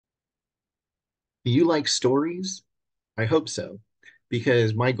Do you like stories? I hope so,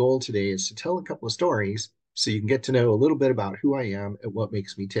 because my goal today is to tell a couple of stories so you can get to know a little bit about who I am and what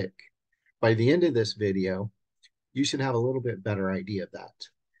makes me tick. By the end of this video, you should have a little bit better idea of that.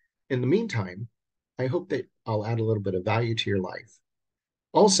 In the meantime, I hope that I'll add a little bit of value to your life.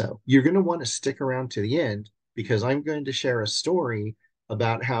 Also, you're going to want to stick around to the end because I'm going to share a story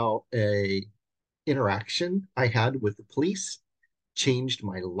about how a interaction I had with the police changed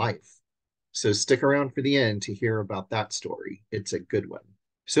my life. So stick around for the end to hear about that story. It's a good one.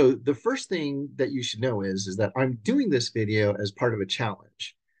 So the first thing that you should know is that I'm doing this video as part of a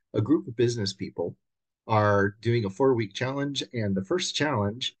challenge. A group of business people are doing a 4-week challenge, and the first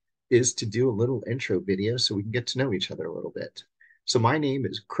challenge is to do a little intro video so we can get to know each other a little bit. So my name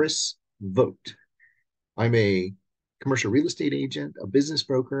is Chris Vogt. I'm a commercial real estate agent, a business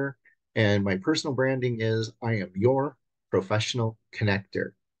broker, and my personal branding is I am your professional connector.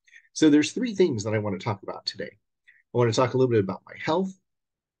 So there's three things that I want to talk about today. I want to talk a little bit about my health,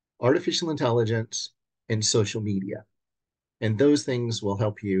 artificial intelligence, and social media. And those things will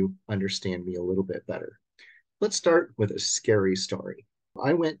help you understand me a little bit better. Let's start with a scary story.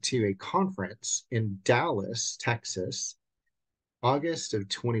 I went to a conference in Dallas, Texas, August of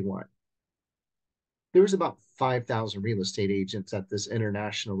 21. There was about 5,000 real estate agents at this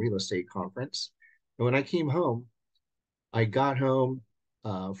international real estate conference. And when I came home, I got home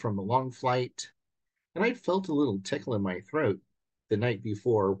from a long flight and I felt a little tickle in my throat the night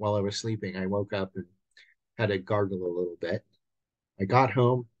before while I was sleeping. I woke up and had to gargle a little bit. I got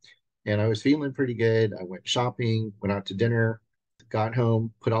home and I was feeling pretty good. I went shopping, went out to dinner, got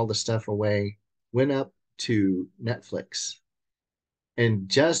home, put all the stuff away, went up to Netflix. And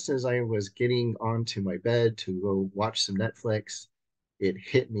just as I was getting onto my bed to go watch some Netflix, it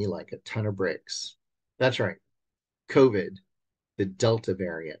hit me like a ton of bricks. That's right, COVID, the Delta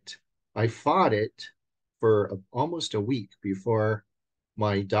variant. I fought it for almost a week before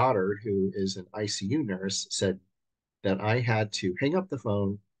my daughter, who is an ICU nurse, said that I had to hang up the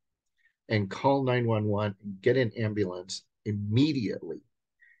phone and call 911 and get an ambulance immediately.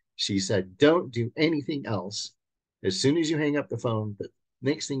 She said, don't do anything else. As soon as you hang up the phone, the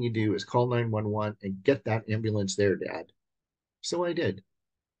next thing you do is call 911 and get that ambulance there, Dad. So I did.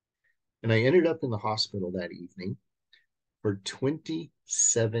 And I ended up in the hospital that evening for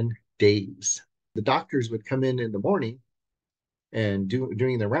 27 days. The doctors would come in the morning and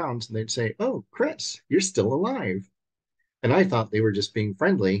doing the rounds, and they'd say, "Oh, Chris, you're still alive." And I thought they were just being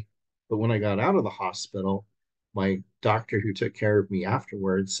friendly. But when I got out of the hospital, my doctor who took care of me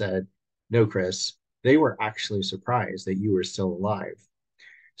afterwards said, "No, Chris, they were actually surprised that you were still alive."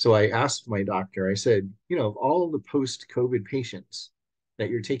 So I asked my doctor, I said, of all of the post COVID patients that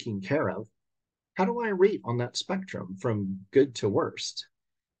you're taking care of, how do I rate on that spectrum from good to worst?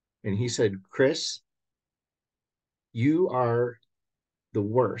 And he said, Chris, you are the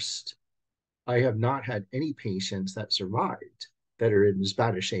worst. I have not had any patients that survived that are in as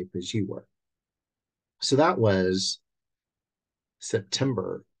bad a shape as you were. So that was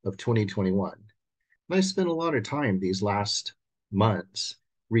September of 2021. And I spent a lot of time these last months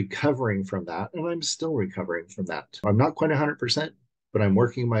recovering from that, and I'm still recovering from that. I'm not quite 100%, but I'm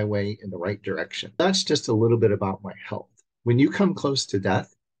working my way in the right direction. That's just a little bit about my health. When you come close to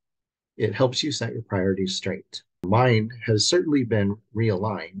death, it helps you set your priorities straight. Mine has certainly been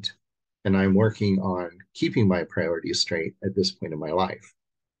realigned, and I'm working on keeping my priorities straight at this point in my life.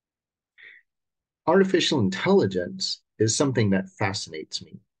 Artificial intelligence is something that fascinates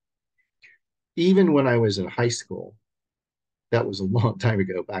me. Even when I was in high school, that was a long time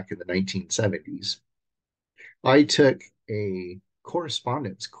ago, back in the 1970s, I took a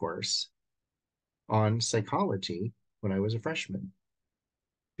correspondence course on psychology when I was a freshman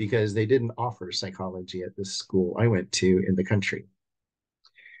because they didn't offer psychology at this school I went to in the country.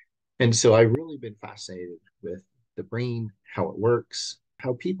 And so I've really been fascinated with the brain, how it works,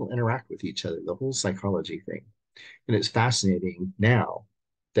 how people interact with each other, the whole psychology thing. And it's fascinating now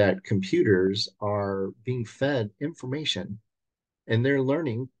that computers are being fed information and they're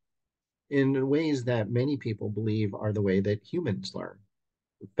learning in ways that many people believe are the way that humans learn.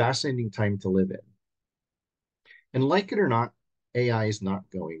 Fascinating time to live in. And like it or not, AI is not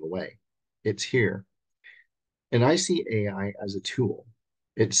going away. It's here. And I see AI as a tool.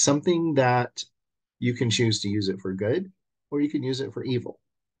 It's something that you can choose to use it for good or you can use it for evil.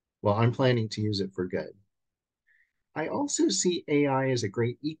 Well, I'm planning to use it for good. I also see AI as a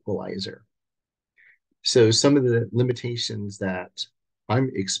great equalizer. So some of the limitations that I'm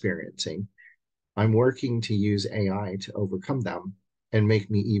experiencing, I'm working to use AI to overcome them and make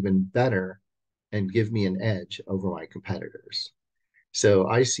me even better and give me an edge over my competitors. So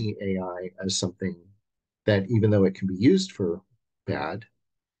I see AI as something that even though it can be used for bad,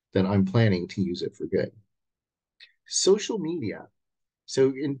 then I'm planning to use it for good. Social media.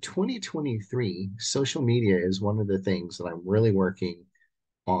 So in 2023, social media is one of the things that I'm really working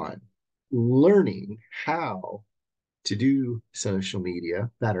on, learning how to do social media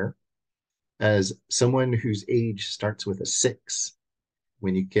better as someone whose age starts with a six.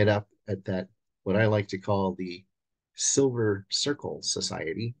 When you get up at that, what I like to call the silver circle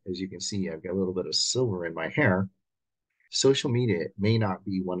society, as you can see, I've got a little bit of silver in my hair. Social media may not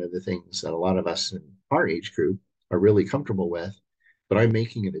be one of the things that a lot of us in our age group are really comfortable with, but I'm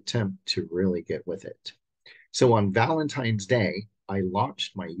making an attempt to really get with it. So on Valentine's Day, I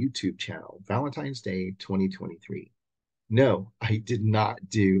launched my YouTube channel, Valentine's Day 2023. No, I did not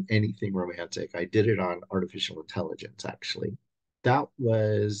do anything romantic. I did it on artificial intelligence, actually. That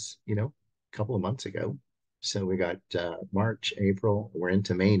was, a couple of months ago. So we got March, April, we're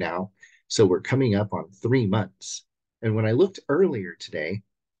into May now. So we're coming up on 3 months. And when I looked earlier today,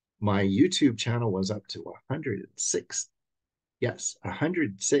 my YouTube channel was up to 106. Yes,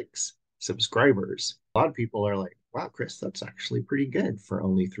 106 subscribers. A lot of people are like, wow, Chris, that's actually pretty good for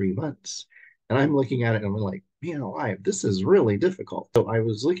only 3 months. And I'm looking at it and I'm like, man alive, this is really difficult. So I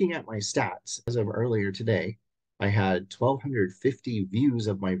was looking at my stats as of earlier today. I had 1,250 views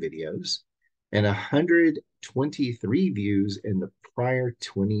of my videos and 123 views in the prior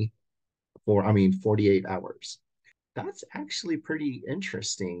 48 hours. That's actually pretty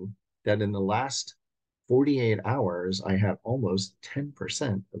interesting that in the last 48 hours, I had almost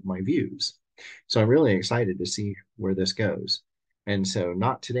 10% of my views. So I'm really excited to see where this goes. And so,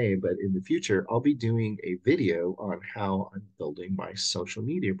 not today, but in the future, I'll be doing a video on how I'm building my social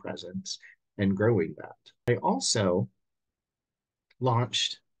media presence and growing that. I also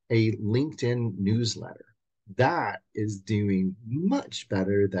launched a LinkedIn newsletter. That is doing much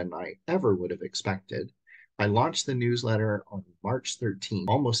better than I ever would have expected. I launched the newsletter on March 13th,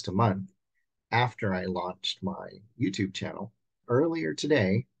 almost a month after I launched my YouTube channel. Earlier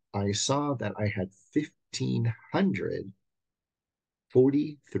today, I saw that I had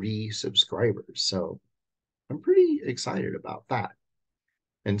 1,543 subscribers. So I'm pretty excited about that.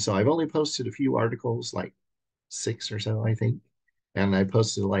 And so I've only posted a few articles, like 6 or so, I think. And I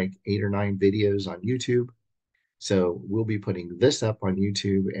posted like 8 or 9 videos on YouTube. So we'll be putting this up on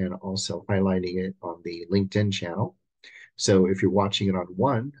YouTube and also highlighting it on the LinkedIn channel. So if you're watching it on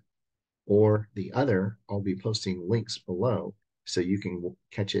one or the other, I'll be posting links below so you can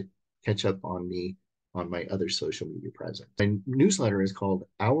catch up on me on my other social media presence. My newsletter is called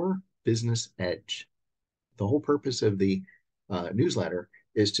Our Business Edge. The whole purpose of the newsletter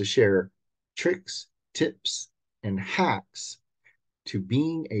is to share tricks, tips, and hacks to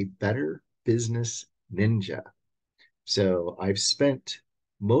being a better business ninja. So I've spent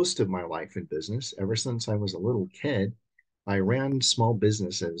most of my life in business. Ever since I was a little kid, I ran small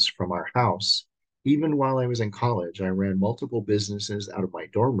businesses from our house. Even while I was in college, I ran multiple businesses out of my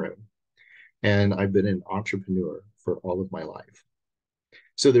dorm room. And I've been an entrepreneur for all of my life.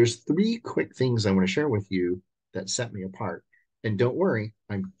 So there's 3 quick things I want to share with you that set me apart. And don't worry,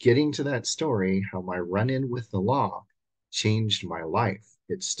 I'm getting to that story, how my run-in with the law changed my life.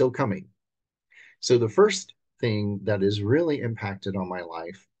 It's still coming. So the first thing that is really impacted on my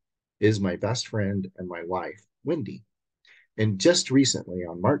life is my best friend and my wife, Wendy. And just recently,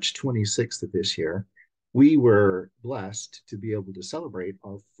 on March 26th of this year, we were blessed to be able to celebrate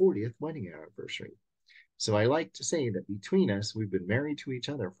our 40th wedding anniversary. So I like to say that between us, we've been married to each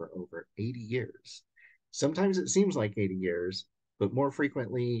other for over 80 years. Sometimes it seems like 80 years, but more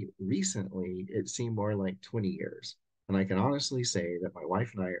frequently, recently, it seemed more like 20 years. And I can honestly say that my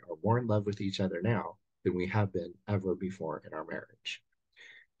wife and I are more in love with each other now than we have been ever before in our marriage.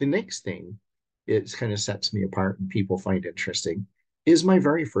 The next thing it kind of sets me apart and people find interesting is my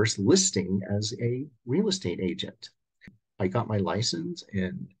very first listing as a real estate agent. I got my license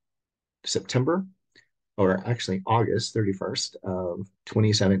in September, or actually August 31st of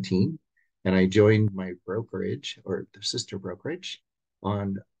 2017. And I joined my brokerage or the sister brokerage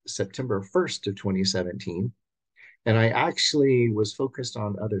on September 1st of 2017. And I actually was focused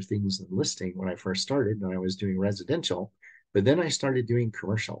on other things than listing when I first started, and I was doing residential, but then I started doing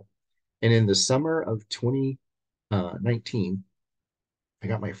commercial. And in the summer of 2019, I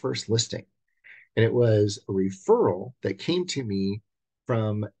got my first listing. And it was a referral that came to me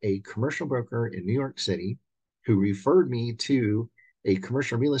from a commercial broker in New York City who referred me to a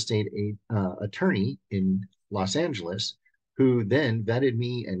commercial real estate attorney in Los Angeles, who then vetted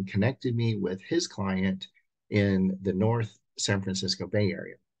me and connected me with his client in the North San Francisco Bay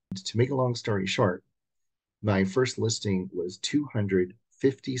Area. To make a long story short, My first listing was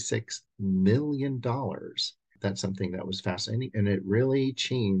 $256 million. That's something that was fascinating. And it really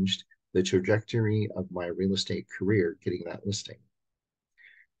changed the trajectory of my real estate career, getting that listing.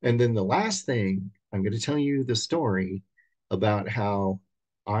 And then the last thing, I'm going to tell you the story about how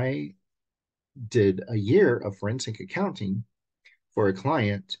I did a year of forensic accounting for a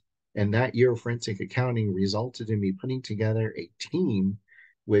client. And that year of forensic accounting resulted in me putting together a team,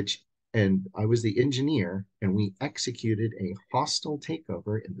 which, and I was the engineer, and we executed a hostile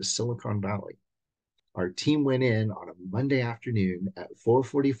takeover in the Silicon Valley. Our team went in on a Monday afternoon at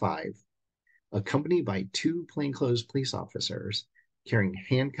 4:45, accompanied by two plainclothes police officers carrying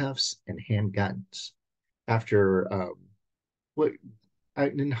handcuffs and handguns. After what,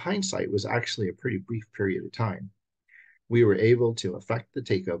 in hindsight, was actually a pretty brief period of time, we were able to effect the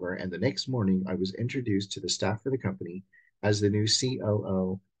takeover, and the next morning I was introduced to the staff of the company as the new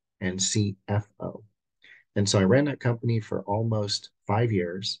COO and CFO. And so I ran that company for almost 5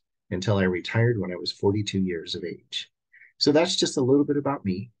 years until I retired when I was 42 years of age. So that's just a little bit about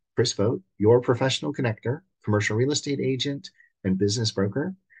me, Chris Vogt, your professional connector, commercial real estate agent, and business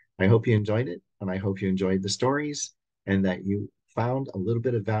broker. I hope you enjoyed it, and I hope you enjoyed the stories and that you found a little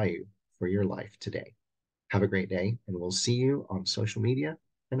bit of value for your life today. Have a great day, and we'll see you on social media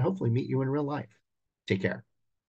and hopefully meet you in real life. Take care.